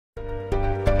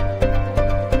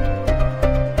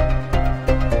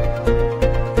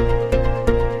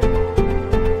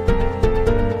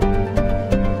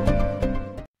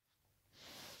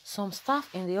Some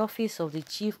staff in the office of the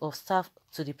Chief of Staff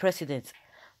to the President,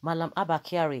 Malam Abba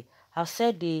Kyari, have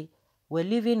said they were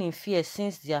living in fear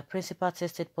since their principal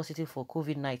tested positive for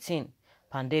COVID-19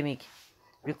 pandemic.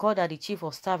 Recall that the Chief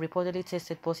of Staff reportedly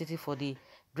tested positive for the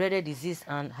dreaded disease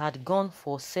and had gone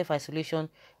for self-isolation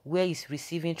where he's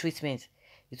receiving treatment.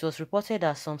 It was reported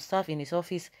that some staff in his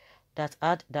office that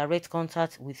had direct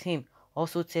contact with him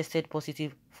also tested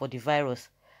positive for the virus.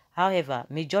 However,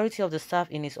 majority of the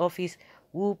staff in his office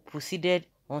who proceeded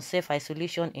on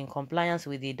self-isolation in compliance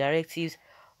with the directives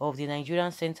of the Nigerian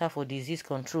Center for Disease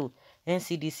Control,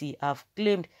 NCDC, have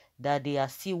claimed that they are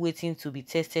still waiting to be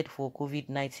tested for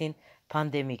COVID-19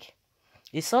 pandemic.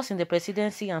 A source in the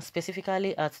presidency and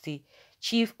specifically at the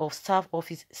Chief of Staff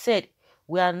office said,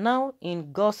 "We are now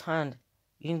in God's hand.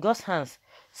 In God's hands.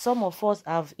 Some of us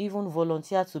have even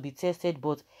volunteered to be tested,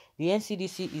 but the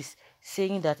NCDC is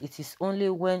saying that it is only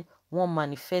when one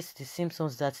manifests the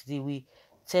symptoms that they will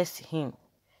test him.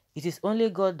 It is only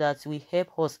God that will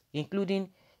help us, including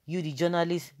you, the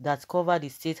journalists that cover the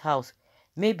State House.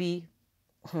 Maybe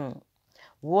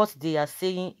what they are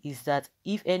saying is that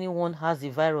if anyone has the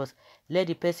virus, let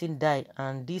the person die,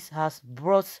 and this has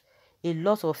brought a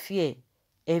lot of fear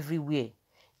everywhere.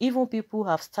 Even people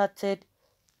have started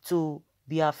to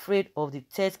be afraid of the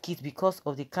test kits because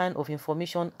of the kind of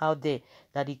information out there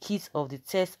that the kits of the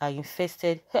test are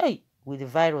infested with the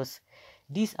virus.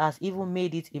 This has even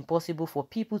made it impossible for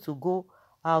people to go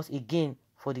out again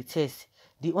for the test.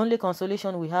 The only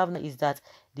consolation we have now is that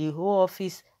the whole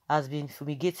office has been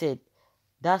fumigated.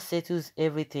 That settles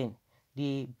everything,"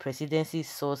 the presidency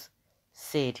source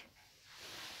said.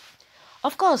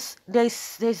 Of course,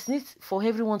 there's need for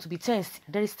everyone to be tensed.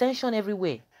 There is tension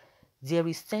everywhere. There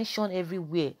is tension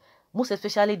everywhere. Most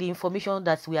especially the information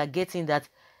that we are getting that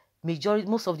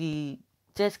most of the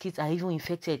test kits are even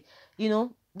infected. You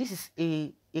know, this is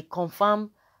a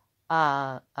confirmed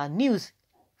news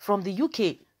from the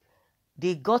UK.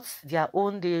 They got their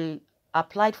own. They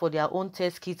applied for their own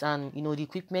test kits and the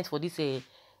equipment for this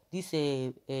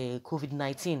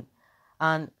COVID-19,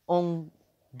 and on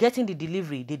getting the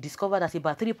delivery, they discovered that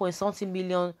about 3.something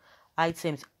million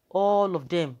items, all of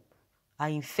them are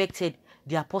infected.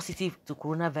 They are positive to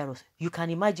coronavirus. You can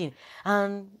imagine.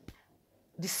 And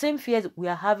the same fears we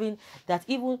are having, that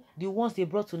even the ones they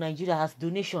brought to Nigeria as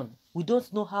donation, we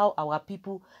don't know how our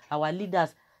people, our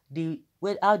leaders, they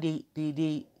went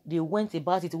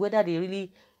about it, whether they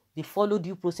followed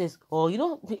due process, or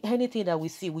anything that we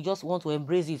see, we just want to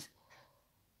embrace it.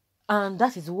 And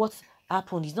that is what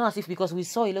happened. It's not as if because we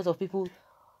saw a lot of people,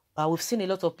 we've seen a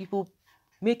lot of people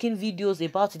making videos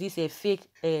about this fake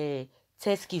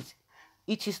test kit.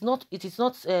 It is not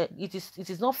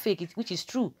fake, which is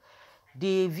true.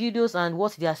 The videos and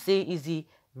what they are saying is the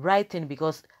right thing,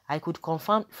 because I could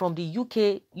confirm from the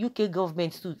UK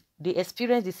government too. They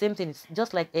experience the same thing. It's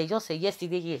just like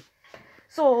yesterday here.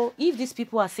 So if these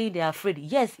people are saying they are afraid,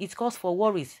 yes, it causes for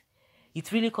worries.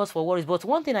 It really causes for worries. But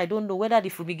one thing I don't know, whether the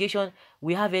fumigation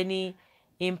will have any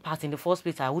impact in the first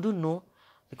place, I wouldn't know,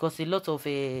 because a lot of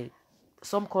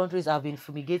some countries have been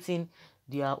fumigating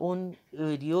their own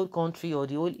the old country or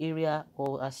the old area,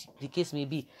 or as the case may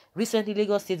be. Recently,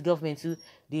 Lagos State government too,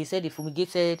 they said they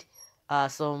fumigated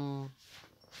some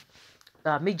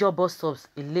major bus stops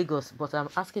in Lagos. But I'm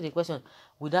asking the question,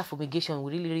 would that fumigation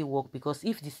really work? Because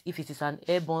if it is an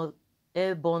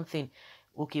airborne thing,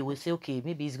 okay, we'll say okay,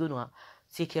 maybe it's going to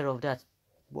take care of that,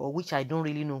 which I don't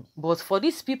really know. But for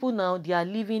these people now, they are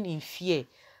living in fear,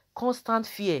 constant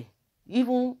fear.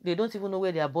 Even they don't even know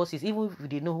where their boss is. Even if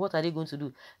they know, what are they going to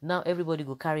do? Now everybody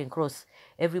go carrying cross.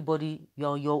 Everybody,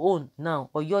 you're on your own now,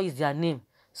 or your is their name.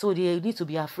 So they need to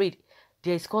be afraid.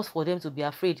 There is cause for them to be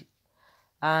afraid.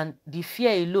 And the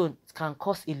fear alone can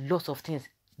cause a lot of things.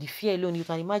 The fear alone, you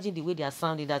can imagine the way they are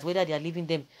sounding, that whether they are leaving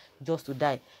them just to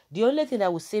die. The only thing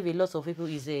that will save a lot of people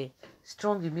is a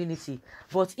strong immunity.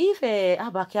 But if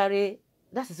Abba Kyari,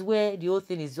 that is where the whole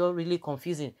thing is all really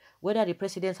confusing. Whether the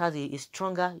president has a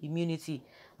stronger immunity,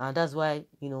 and that's why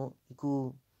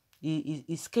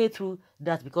he scaled through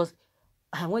that. Because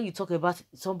when you talk about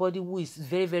somebody who is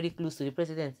very, very close to the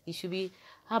president, it should be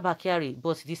Abba Kyari.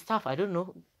 But the staff, I don't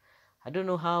know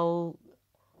how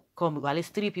come at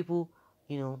least 3 people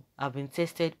have been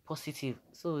tested positive.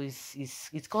 So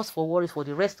it's cause for worries for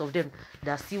the rest of them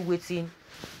that are still waiting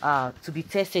to be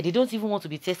tested. They don't even want to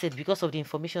be tested because of the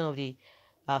information of the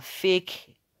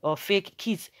fake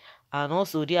kits. And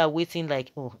also they are waiting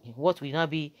like, oh, what will now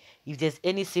be if there's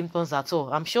any symptoms at all.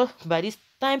 I'm sure by this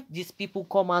time these people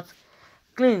come out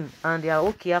clean and they are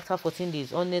okay after 14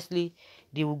 days. Honestly,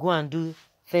 they will go and do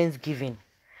Thanksgiving.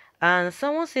 And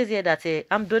someone says here that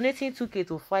I'm donating 2K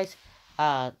to fight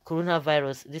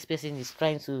coronavirus. This person is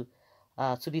trying to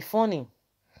be funny.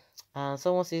 And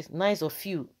someone says, nice of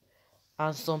you.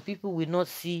 And some people will not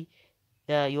see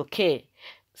your care.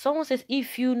 Someone says,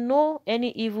 if you know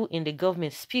any evil in the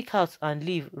government, speak out and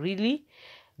leave. Really?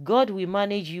 God will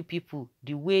manage you people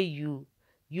the way you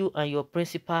and your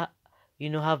principal,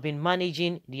 have been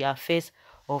managing the affairs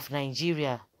of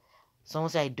Nigeria. Someone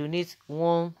said, I donate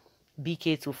 1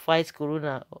 BK to fight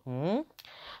corona.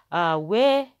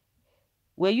 Where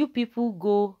you people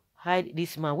go hide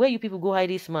this man? Where you people go hide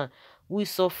this man who is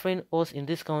suffering us in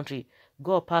this country?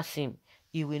 God pass him.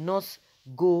 He will not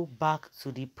go back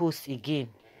to the post again.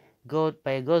 God,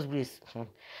 by God's grace.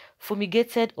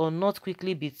 Fumigated or not,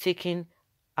 quickly be taking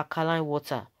alkaline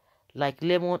water like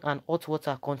lemon and hot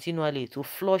water continually to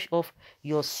flush off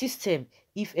your system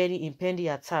if any impending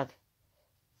attack.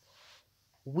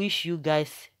 Wish you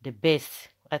guys the best.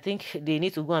 I think they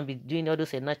need to go and be doing all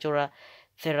those natural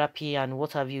therapy and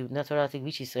what have you, natural thing,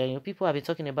 which is people have been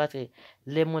talking about a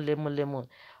lemon.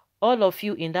 All of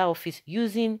you in that office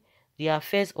using the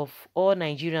affairs of all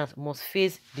Nigerians must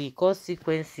face the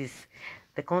consequences.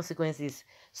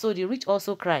 So the rich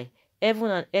also cry, heaven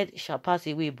and earth shall pass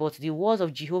away, but the words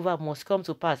of Jehovah must come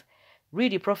to pass.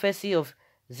 Read the prophecy of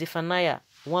Zephaniah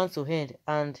 1 to end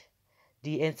and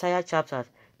the entire chapter.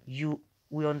 You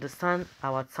will understand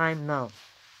our time now.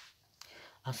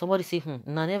 And somebody say, I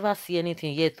never see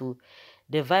anything yet.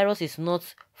 The virus is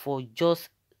not for just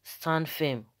stand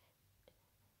firm.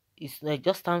 It's like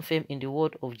just stand firm in the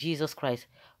word of Jesus Christ.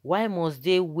 Why must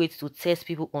they wait to test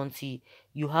people until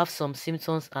you have some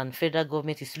symptoms and federal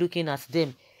government is looking at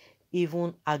them,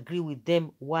 even agree with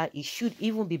them? Why it should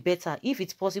even be better if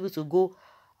it's possible to go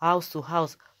house to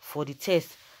house for the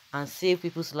test and save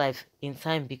people's life in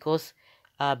time, because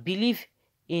believe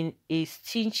in a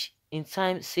stitch in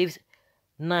time saves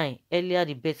 9. Earlier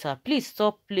the better. Please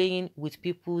stop playing with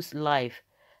people's lives.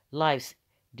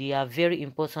 They are very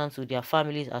important to their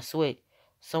families as well.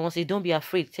 Someone say, don't be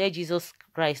afraid. Tell Jesus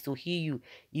Christ to heal you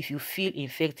if you feel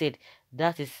infected.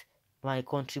 That is my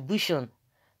contribution.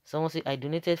 Someone say, I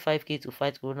donated 5K to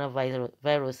fight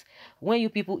coronavirus. When you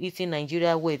people eating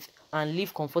Nigeria weight and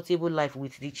live comfortable life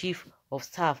with the chief of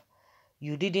staff,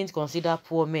 you didn't consider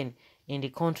poor men in the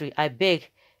country. I beg,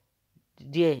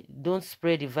 dear, don't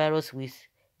spread the virus with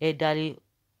elderly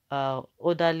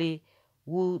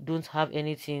who don't have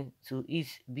anything to eat,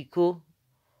 because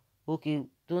okay,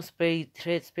 don't spread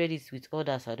it with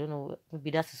others. I don't know,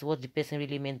 maybe that is what the person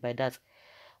really meant by that.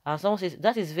 And someone says,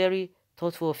 that is very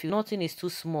thoughtful of you. Nothing is too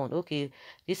small. Okay,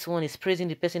 this one is praising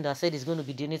the person that said he's going to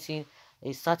be donating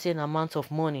a certain amount of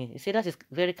money. You say that is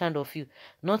very kind of you.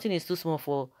 Nothing is too small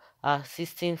for the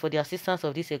assistance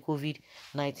of this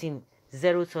COVID-19.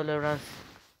 Zero tolerance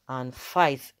and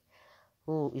fight.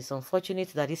 Oh, it's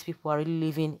unfortunate that these people are really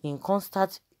living in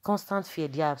constant fear.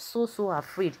 They are so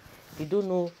afraid. They don't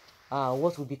know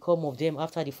what will become of them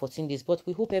after the 14 days. But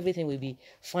we hope everything will be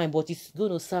fine. But it's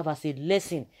going to serve as a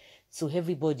lesson to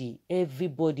everybody,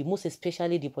 most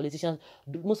especially the politicians,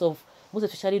 most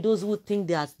especially those who think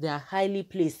that they are highly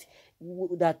placed,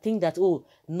 that think that, oh,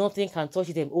 nothing can touch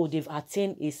them. Oh, they've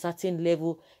attained a certain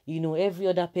level. Every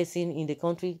other person in the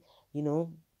country,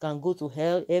 can go to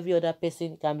hell. Every other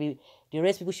person can be, the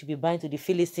rest people should be bound to the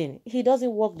Philistine. He doesn't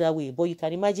work that way. But you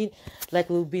can imagine, like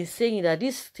we've been saying, that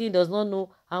this thing does not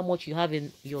know how much you have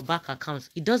in your bank account.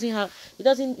 It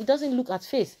doesn't look at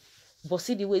face. But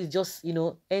see the way it's just,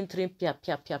 entering pia.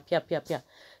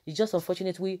 It's just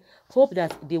unfortunate. We hope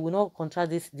that they will not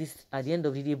contract this at the end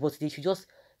of the day, but they should just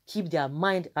keep their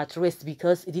mind at rest,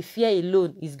 because the fear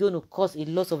alone is going to cause a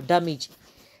lot of damage.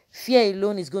 Fear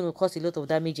alone is going to cause a lot of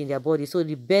damage in their body. So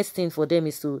the best thing for them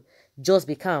is to just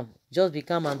be calm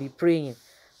and be praying,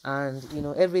 and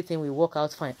everything will work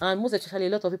out fine. And most especially, a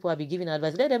lot of people have been giving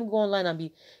advice. Let them go online and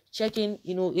be checking.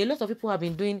 A lot of people have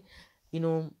been doing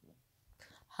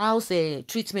house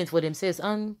treatment for themselves,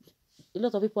 and a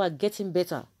lot of people are getting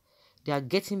better. They are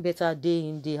getting better day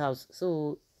in, day out.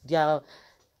 So they are,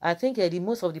 I think the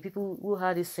most of the people who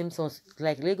had these symptoms,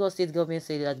 like Lagos State government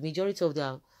said that majority of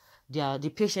the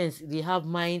patients, they have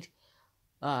mild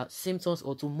symptoms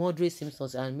or to moderate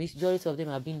symptoms, and majority of them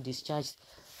are being discharged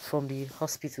from the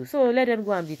hospital. So let them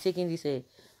go and be taking this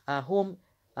home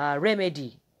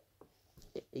remedy.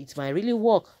 It might really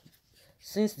work,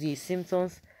 since the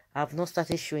symptoms have not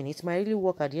started showing. It might really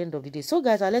work at the end of the day. So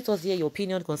guys, let us hear your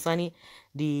opinion concerning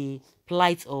the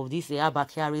plight of these Abba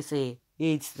Kyari'S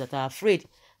aides that are afraid.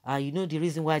 The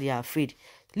reason why they are afraid.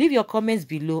 Leave your comments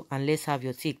below and let's have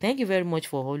your take. Thank you very much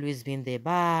for always being there.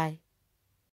 Bye.